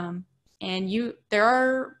well. And there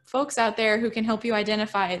are folks out there who can help you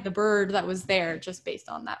identify the bird that was there just based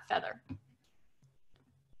on that feather.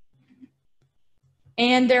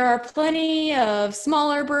 And there are plenty of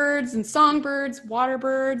smaller birds and songbirds, water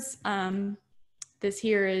birds. This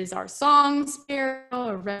here is our song sparrow,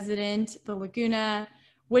 a resident, the Laguna,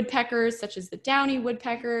 woodpeckers such as the downy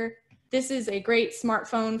woodpecker. This is a great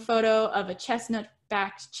smartphone photo of a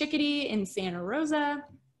chestnut-backed chickadee in Santa Rosa.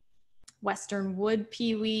 Western wood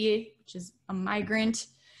pewee, which is a migrant.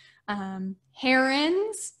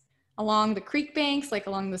 Herons along the creek banks, like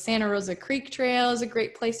along the Santa Rosa Creek Trail, is a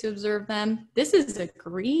great place to observe them. This is a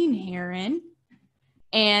green heron.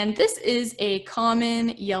 And this is a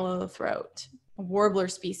common yellowthroat, a warbler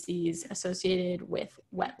species associated with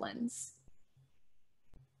wetlands.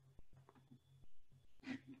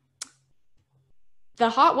 The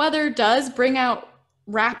hot weather does bring out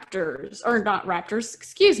reptiles.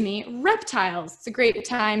 It's a great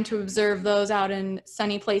time to observe those out in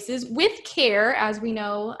sunny places with care, as we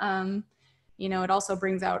know. It also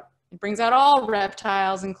brings out all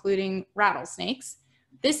reptiles, including rattlesnakes.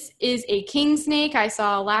 This is a king snake I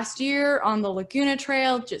saw last year on the Laguna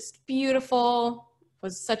Trail. Just beautiful. It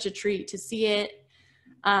was such a treat to see it.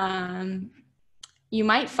 You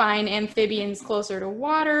might find amphibians closer to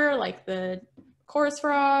water, like the chorus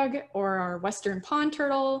frog or our western pond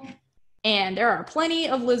turtle. And there are plenty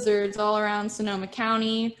of lizards all around Sonoma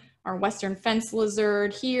County. Our western fence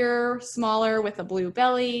lizard here, smaller with a blue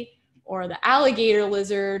belly, or the alligator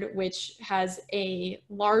lizard, which has a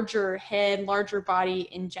larger head, larger body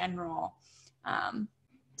in general.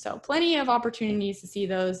 So plenty of opportunities to see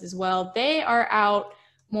those as well. They are out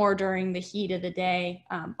more during the heat of the day,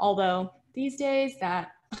 although these days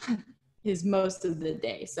that is most of the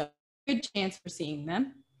day. So good chance for seeing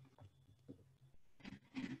them.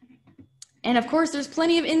 And of course, there's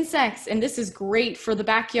plenty of insects, and this is great for the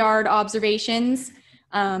backyard observations.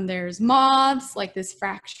 There's moths, like this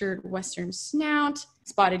fractured western snout,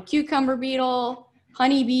 spotted cucumber beetle,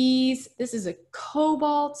 honeybees. This is a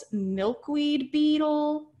cobalt milkweed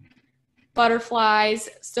beetle. Butterflies,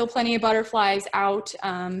 still plenty of butterflies out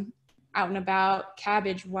and about.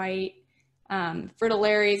 Cabbage white.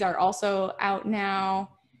 Fritillaries are also out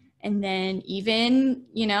now. And then even,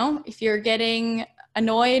 you know, if you're getting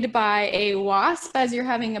annoyed by a wasp as you're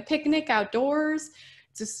having a picnic outdoors,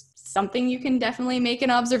 it's just something you can definitely make an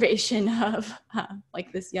observation of,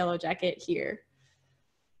 like this yellow jacket here.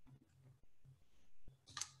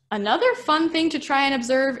 Another fun thing to try and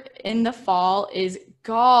observe in the fall is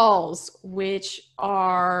galls, which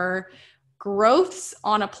are growths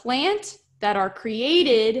on a plant that are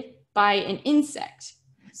created by an insect,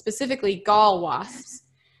 specifically gall wasps.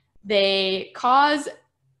 They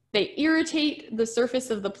irritate the surface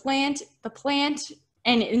of the plant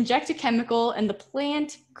and inject a chemical, and the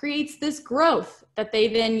plant creates this growth that they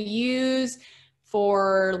then use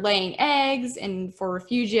for laying eggs and for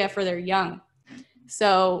refugia for their young.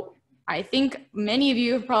 So I think many of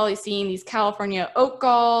you have probably seen these California oak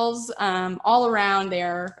galls all around.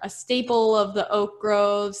 They're a staple of the oak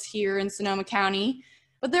groves here in Sonoma County,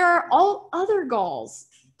 but there are all other galls,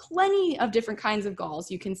 plenty of different kinds of galls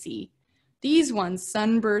you can see. These ones,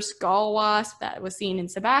 sunburst gall wasp that was seen in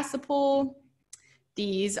Sebastopol.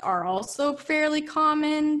 These are also fairly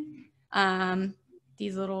common.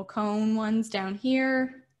 These little cone ones down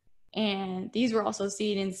here. And these were also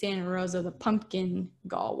seen in Santa Rosa, the pumpkin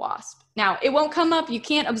gall wasp. Now, it won't come up, you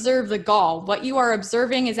can't observe the gall. What you are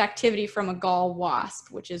observing is activity from a gall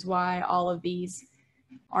wasp, which is why all of these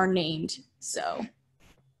are named so.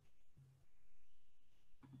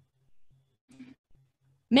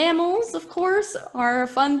 Mammals, of course, are a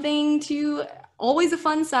fun thing to, always a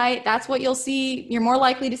fun sight. That's what you'll see. You're more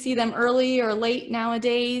likely to see them early or late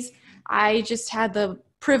nowadays. I just had the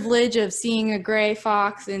privilege of seeing a gray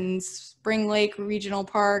fox in Spring Lake Regional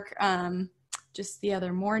Park just the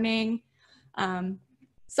other morning.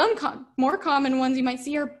 Some more common ones you might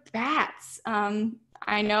see are bats.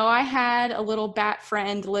 I know I had a little bat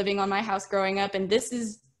friend living on my house growing up, and this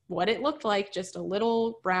is what it looked like, just a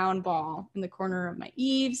little brown ball in the corner of my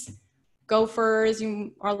eaves. Gophers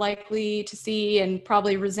you are likely to see and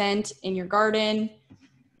probably resent in your garden.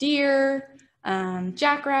 Deer,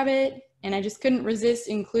 jackrabbit, and I just couldn't resist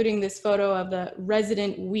including this photo of the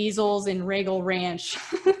resident weasels in Regal Ranch,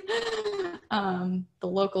 the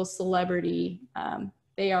local celebrity.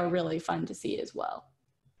 They are really fun to see as well.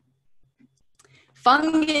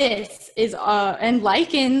 Fungus is, and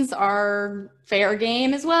lichens are fair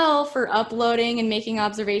game as well for uploading and making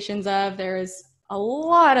observations of. There is a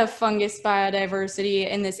lot of fungus biodiversity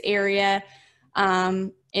in this area.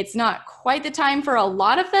 It's not quite the time for a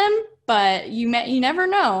lot of them, but you never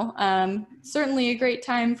know. Certainly a great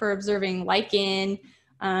time for observing lichen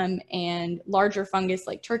and larger fungus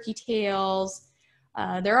like turkey tails.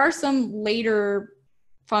 There are some later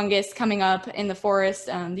fungus coming up in the forest.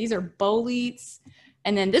 These are boletes.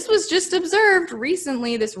 And then this was just observed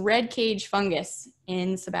recently, this red cage fungus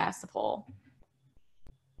in Sebastopol.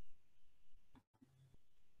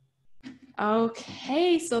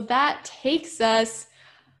 Okay, so that takes us,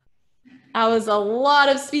 that was a lot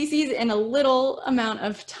of species in a little amount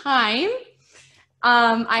of time.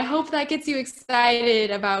 I hope that gets you excited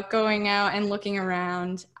about going out and looking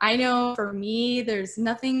around. I know for me, there's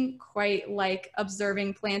nothing quite like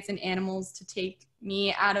observing plants and animals to take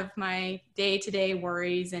me out of my day-to-day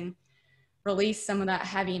worries and release some of that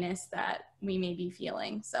heaviness that we may be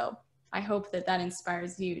feeling. So I hope that that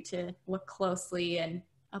inspires you to look closely and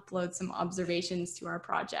upload some observations to our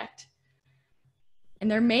project. And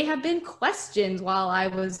there may have been questions while I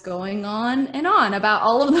was going on and on about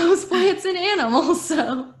all of those plants and animals.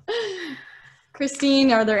 So,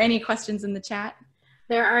 Christine, are there any questions in the chat?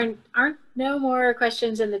 There aren't no more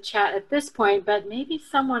questions in the chat at this point, but maybe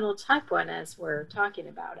someone will type one as we're talking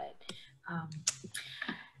about it.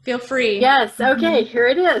 Feel free. Yes, okay, here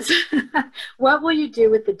it is. What will you do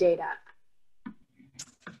with the data?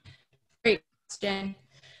 Great question.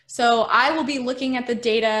 So I will be looking at the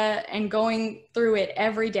data and going through it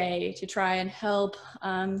every day to try and help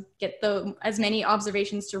get as many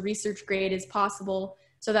observations to research grade as possible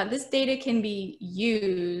so that this data can be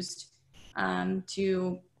used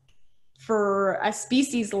for a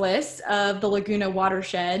species list of the Laguna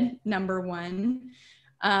Watershed, #1,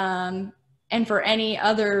 and for any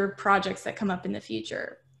other projects that come up in the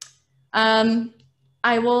future.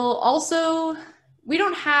 I will also we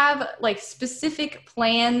don't have like specific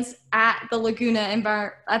plans at the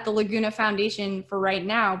Laguna Foundation for right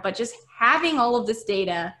now, but just having all of this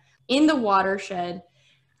data in the watershed,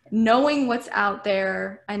 knowing what's out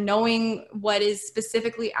there and knowing what is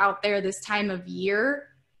specifically out there this time of year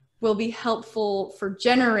will be helpful for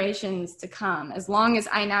generations to come. As long as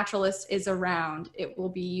iNaturalist is around, it will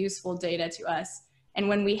be useful data to us. And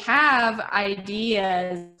when we have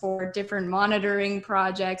ideas for different monitoring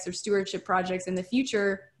projects or stewardship projects in the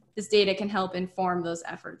future, this data can help inform those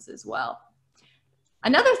efforts as well.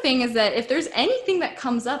 Another thing is that if there's anything that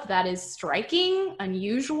comes up that is striking,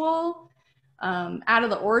 unusual, out of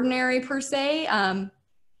the ordinary per se,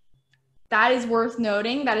 that is worth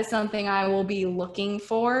noting. That is something I will be looking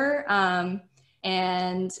for.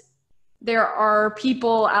 And there are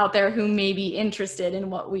people out there who may be interested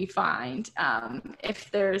in what we find. If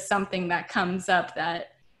there's something that comes up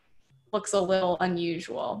that looks a little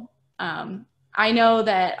unusual. I know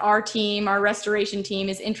that our restoration team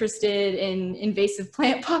is interested in invasive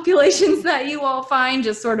plant populations that you all find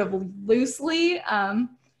just sort of loosely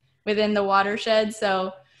within the watershed.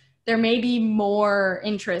 So there may be more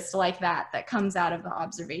interest like that comes out of the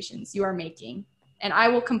observations you are making. And I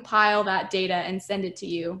will compile that data and send it to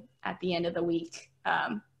you at the end of the week,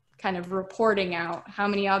 kind of reporting out how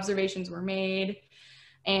many observations were made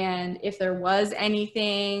and if there was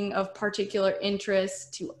anything of particular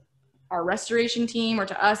interest to our restoration team or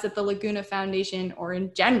to us at the Laguna Foundation or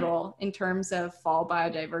in general in terms of fall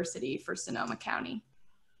biodiversity for Sonoma County.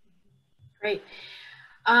 Great.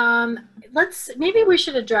 Maybe we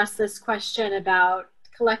should address this question about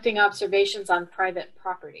collecting observations on private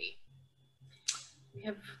property.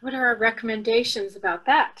 What are our recommendations about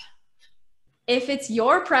that? If it's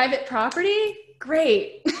your private property,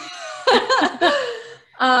 great.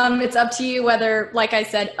 It's up to you whether, like I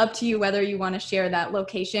said, up to you whether you want to share that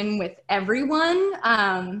location with everyone.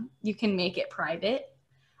 You can make it private.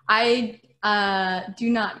 I do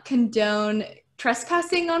not condone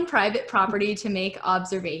trespassing on private property to make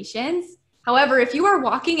observations. However, if you are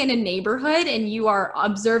walking in a neighborhood and you are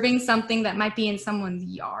observing something that might be in someone's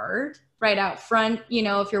yard, right out front,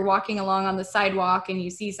 if you're walking along on the sidewalk and you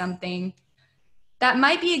see something, that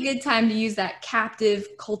might be a good time to use that captive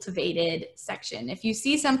cultivated section. If you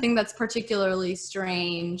see something that's particularly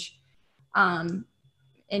strange and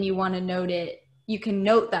you want to note it, you can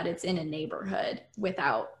note that it's in a neighborhood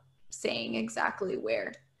without saying exactly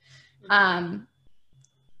where.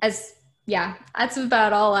 That's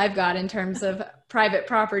about all I've got in terms of private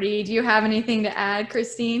property. Do you have anything to add,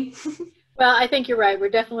 Christine? Well, I think you're right. We're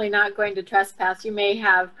definitely not going to trespass. You may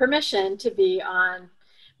have permission to be on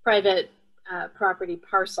private property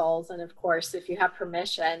parcels. And of course, if you have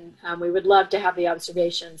permission, we would love to have the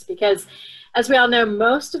observations because, as we all know,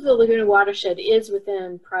 most of the Laguna watershed is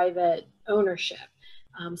within private ownership.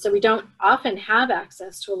 So we don't often have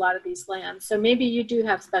access to a lot of these lands. So maybe you do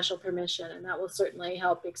have special permission, and that will certainly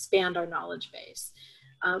help expand our knowledge base.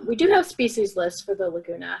 We do have species lists for the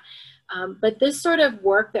Laguna, but this sort of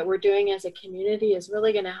work that we're doing as a community is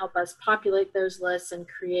really going to help us populate those lists and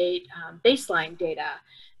create baseline data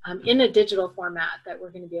in a digital format that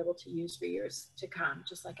we're going to be able to use for years to come,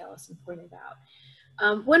 just like Allison pointed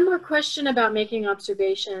out. One more question about making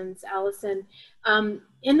observations, Allison.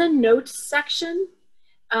 In the notes section,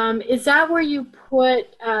 is that where you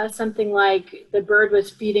put something like the bird was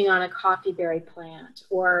feeding on a coffee berry plant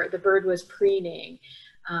or the bird was preening?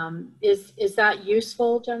 Is that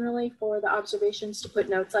useful generally for the observations to put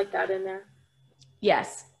notes like that in there?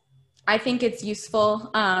 Yes, I think it's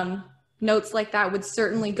useful. Notes like that would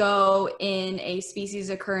certainly go in a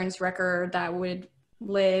species occurrence record that would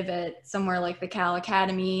live at somewhere like the Cal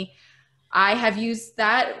Academy. I have used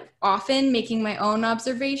that often making my own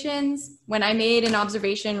observations. When I made an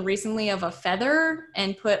observation recently of a feather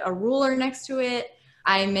and put a ruler next to it,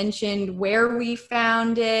 I mentioned where we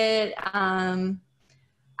found it.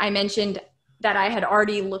 I mentioned that I had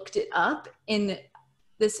already looked it up in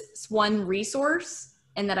this one resource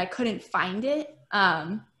and that I couldn't find it.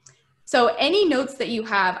 So any notes that you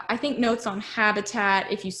have, I think notes on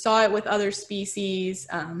habitat, if you saw it with other species,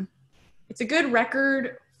 it's a good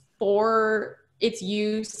record for its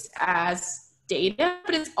use as data,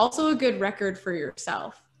 but it's also a good record for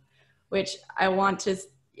yourself, which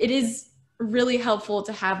it is really helpful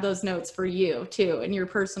to have those notes for you too in your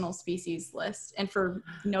personal species list and for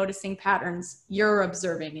noticing patterns you're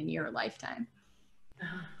observing in your lifetime.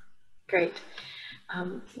 Great.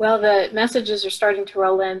 Well, the messages are starting to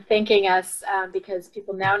roll in, thanking us because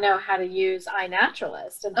people now know how to use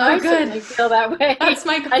iNaturalist, and I certainly feel that way.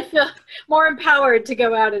 I feel more empowered to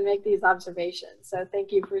go out and make these observations. So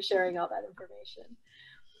thank you for sharing all that information.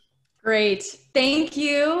 Great. Thank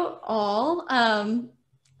you all. I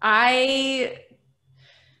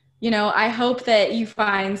hope that you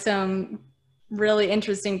find some really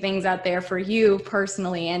interesting things out there for you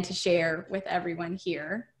personally and to share with everyone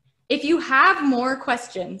here. If you have more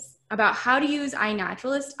questions about how to use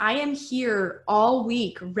iNaturalist, I am here all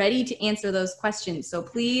week ready to answer those questions. So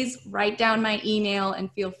please write down my email and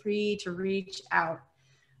feel free to reach out.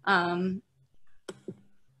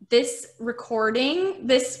 This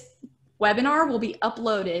webinar will be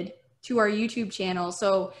uploaded to our YouTube channel.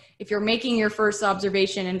 So if you're making your first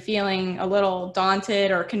observation and feeling a little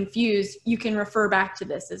daunted or confused, you can refer back to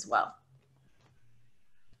this as well.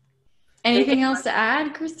 Anything else to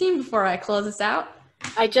add, Christine, before I close this out?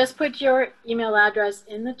 I just put your email address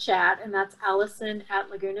in the chat, and that's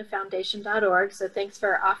allison@lagunafoundation.org. So thanks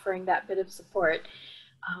for offering that bit of support.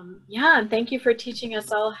 Yeah, and thank you for teaching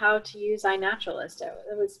us all how to use iNaturalist.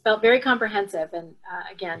 It felt very comprehensive and,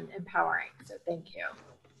 again, empowering. So thank you.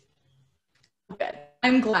 Good.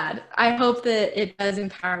 I'm glad. I hope that it does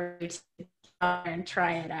empower you to and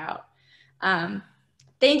try it out.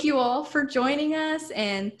 Thank you all for joining us,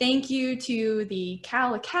 and thank you to the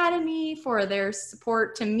Cal Academy for their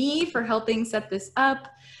support, to me for helping set this up,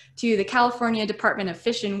 to the California Department of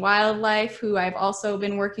Fish and Wildlife, who I've also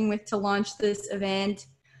been working with to launch this event,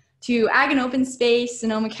 to Ag and Open Space,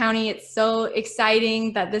 Sonoma County. It's so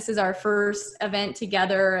exciting that this is our first event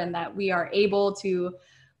together and that we are able to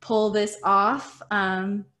pull this off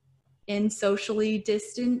in socially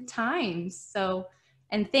distant times. So,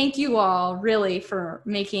 and thank you all really for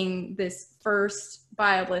making this first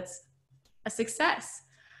Bioblitz a success.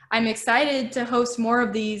 I'm excited to host more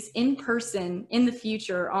of these in person in the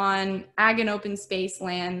future on ag and open space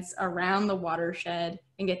lands around the watershed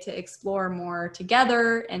and get to explore more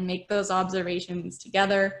together and make those observations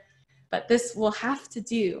together. But this will have to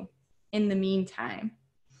do in the meantime.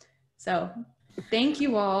 So thank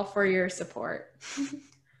you all for your support.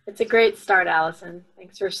 It's a great start, Allison.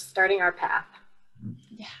 Thanks for starting our path.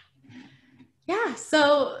 Yeah,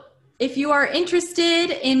 so if you are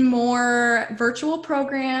interested in more virtual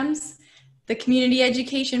programs, the community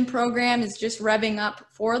education program is just revving up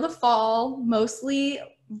for the fall, mostly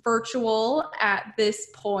virtual at this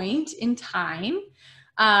point in time.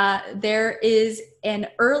 There is an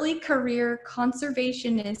early career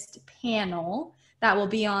conservationist panel that will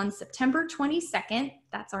be on September 22nd.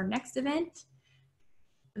 That's our next event.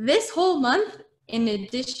 This whole month, in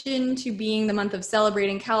addition to being the month of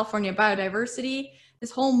celebrating California Biodiversity,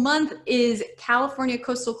 this whole month is California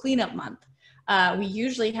Coastal Cleanup Month. We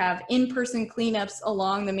usually have in-person cleanups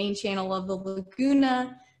along the main channel of the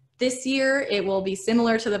Laguna. This year, it will be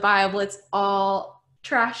similar to the Bioblitz, all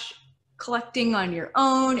trash collecting on your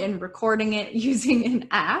own and recording it using an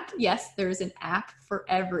app. Yes, there's an app for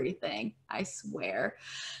everything, I swear.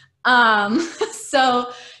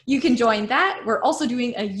 So you can join that. We're also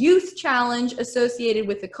doing a youth challenge associated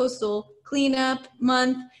with the Coastal Cleanup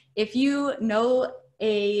Month. If you know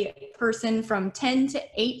a person from 10 to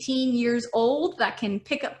 18 years old that can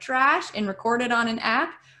pick up trash and record it on an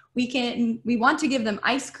app, we want to give them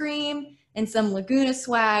ice cream and some Laguna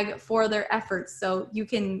swag for their efforts. So you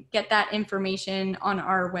can get that information on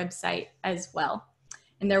our website as well.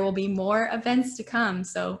 And there will be more events to come.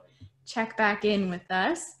 So check back in with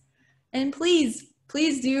us. And please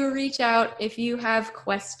do reach out if you have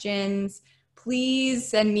questions. Please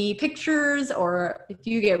send me pictures, or if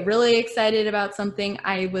you get really excited about something,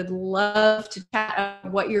 I would love to chat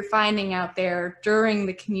about what you're finding out there during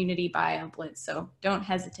the Community Bioblitz, so don't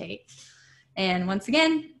hesitate. And once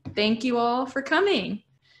again, thank you all for coming.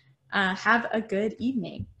 Have a good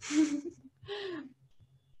evening.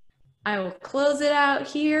 I will close it out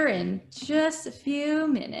here in just a few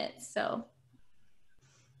minutes, so.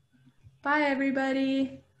 Bye,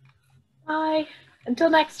 everybody. Bye.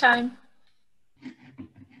 Until next time.